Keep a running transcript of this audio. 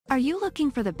Are you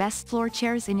looking for the best floor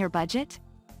chairs in your budget?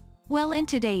 Well, in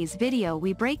today's video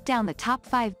we break down the top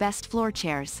 5 best floor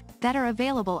chairs that are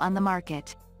available on the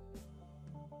market.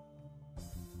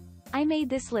 I made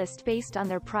this list based on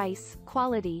their price,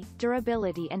 quality,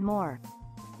 durability and more.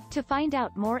 To find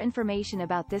out more information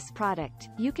about this product,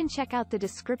 you can check out the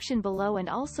description below and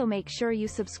also make sure you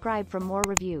subscribe for more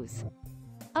reviews.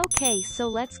 Okay, so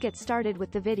let's get started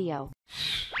with the video.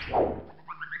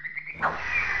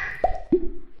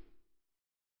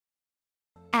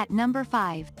 At number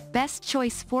 5, Best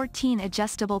Choice 14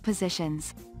 Adjustable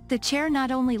Positions. The chair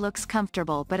not only looks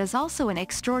comfortable but is also an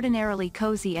extraordinarily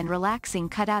cozy and relaxing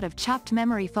cut out of chopped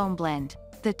memory foam blend,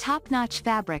 the top-notch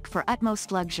fabric for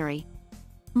utmost luxury.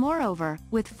 Moreover,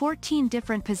 with 14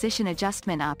 different position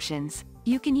adjustment options,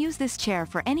 you can use this chair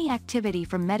for any activity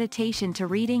from meditation to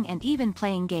reading and even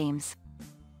playing games.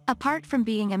 Apart from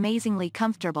being amazingly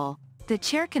comfortable, the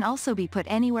chair can also be put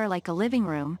anywhere like a living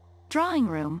room, drawing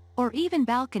room, or even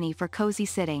balcony for cozy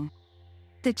sitting.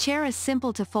 The chair is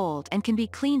simple to fold and can be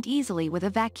cleaned easily with a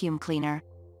vacuum cleaner.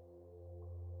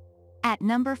 At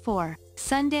number 4,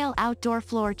 Sundale Outdoor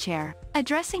Floor Chair.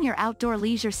 Addressing your outdoor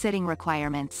leisure sitting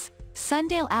requirements,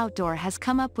 Sundale Outdoor has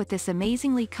come up with this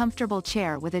amazingly comfortable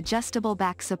chair with adjustable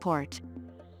back support.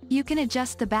 You can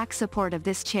adjust the back support of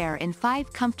this chair in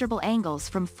 5 comfortable angles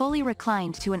from fully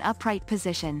reclined to an upright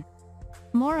position.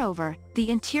 Moreover, the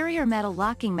interior metal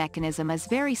locking mechanism is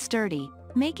very sturdy,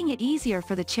 making it easier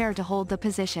for the chair to hold the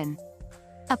position.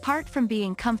 Apart from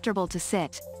being comfortable to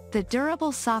sit, the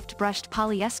durable soft brushed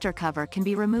polyester cover can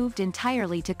be removed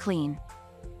entirely to clean.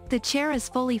 The chair is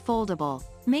fully foldable,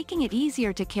 making it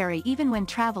easier to carry even when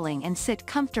traveling and sit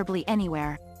comfortably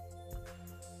anywhere.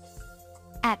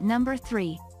 At number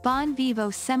 3,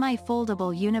 bonVivo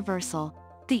Semi-Foldable Universal.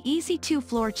 The Easy 2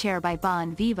 floor chair by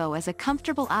bonVivo is a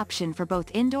comfortable option for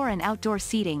both indoor and outdoor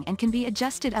seating and can be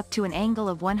adjusted up to an angle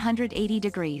of 180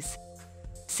 degrees.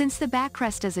 Since the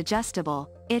backrest is adjustable,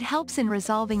 it helps in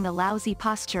resolving the lousy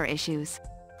posture issues.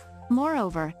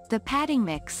 Moreover, the padding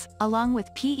mix, along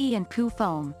with PE and PU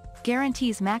foam,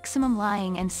 guarantees maximum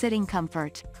lying and sitting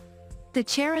comfort. The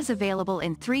chair is available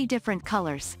in 3 different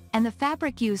colors, and the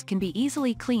fabric used can be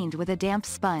easily cleaned with a damp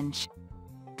sponge.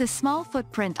 The small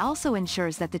footprint also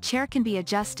ensures that the chair can be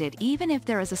adjusted even if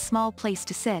there is a small place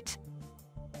to sit.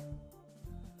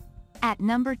 At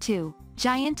number 2,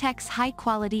 Giantex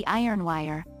High-Quality Iron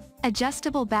Wire.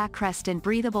 Adjustable backrest and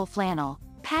breathable flannel,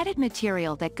 padded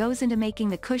material that goes into making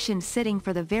the cushioned sitting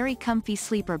for the very comfy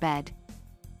sleeper bed.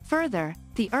 Further,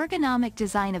 the ergonomic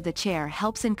design of the chair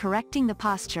helps in correcting the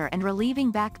posture and relieving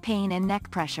back pain and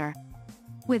neck pressure.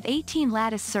 With 18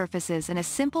 lattice surfaces and a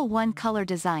simple one-color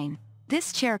design,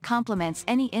 this chair complements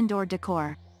any indoor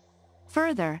decor.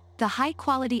 Further, the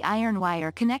high-quality iron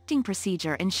wire connecting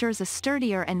procedure ensures a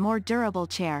sturdier and more durable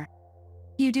chair.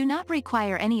 You do not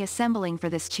require any assembling for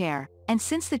this chair, and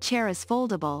since the chair is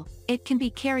foldable, it can be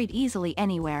carried easily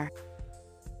anywhere.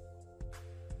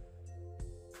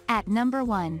 At number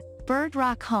 1,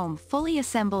 Birdrock Home Fully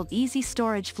Assembled Easy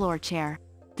Storage Floor Chair.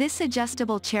 This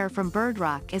adjustable chair from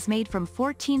Birdrock is made from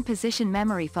 14-position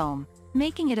memory foam,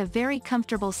 making it a very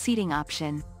comfortable seating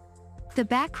option. The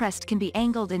backrest can be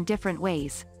angled in different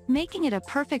ways, making it a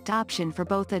perfect option for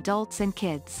both adults and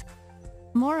kids.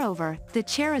 Moreover, the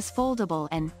chair is foldable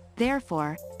and,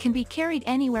 therefore, can be carried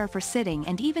anywhere for sitting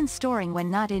and even storing when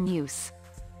not in use.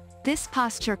 This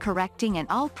posture-correcting and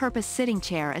all-purpose sitting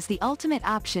chair is the ultimate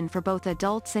option for both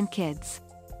adults and kids.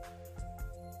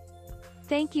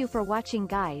 Thank you for watching,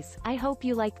 guys. I hope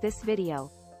you like this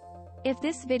video. If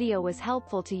this video was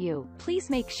helpful to you,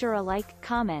 please make sure a like,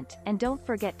 comment, and don't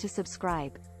forget to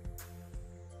subscribe.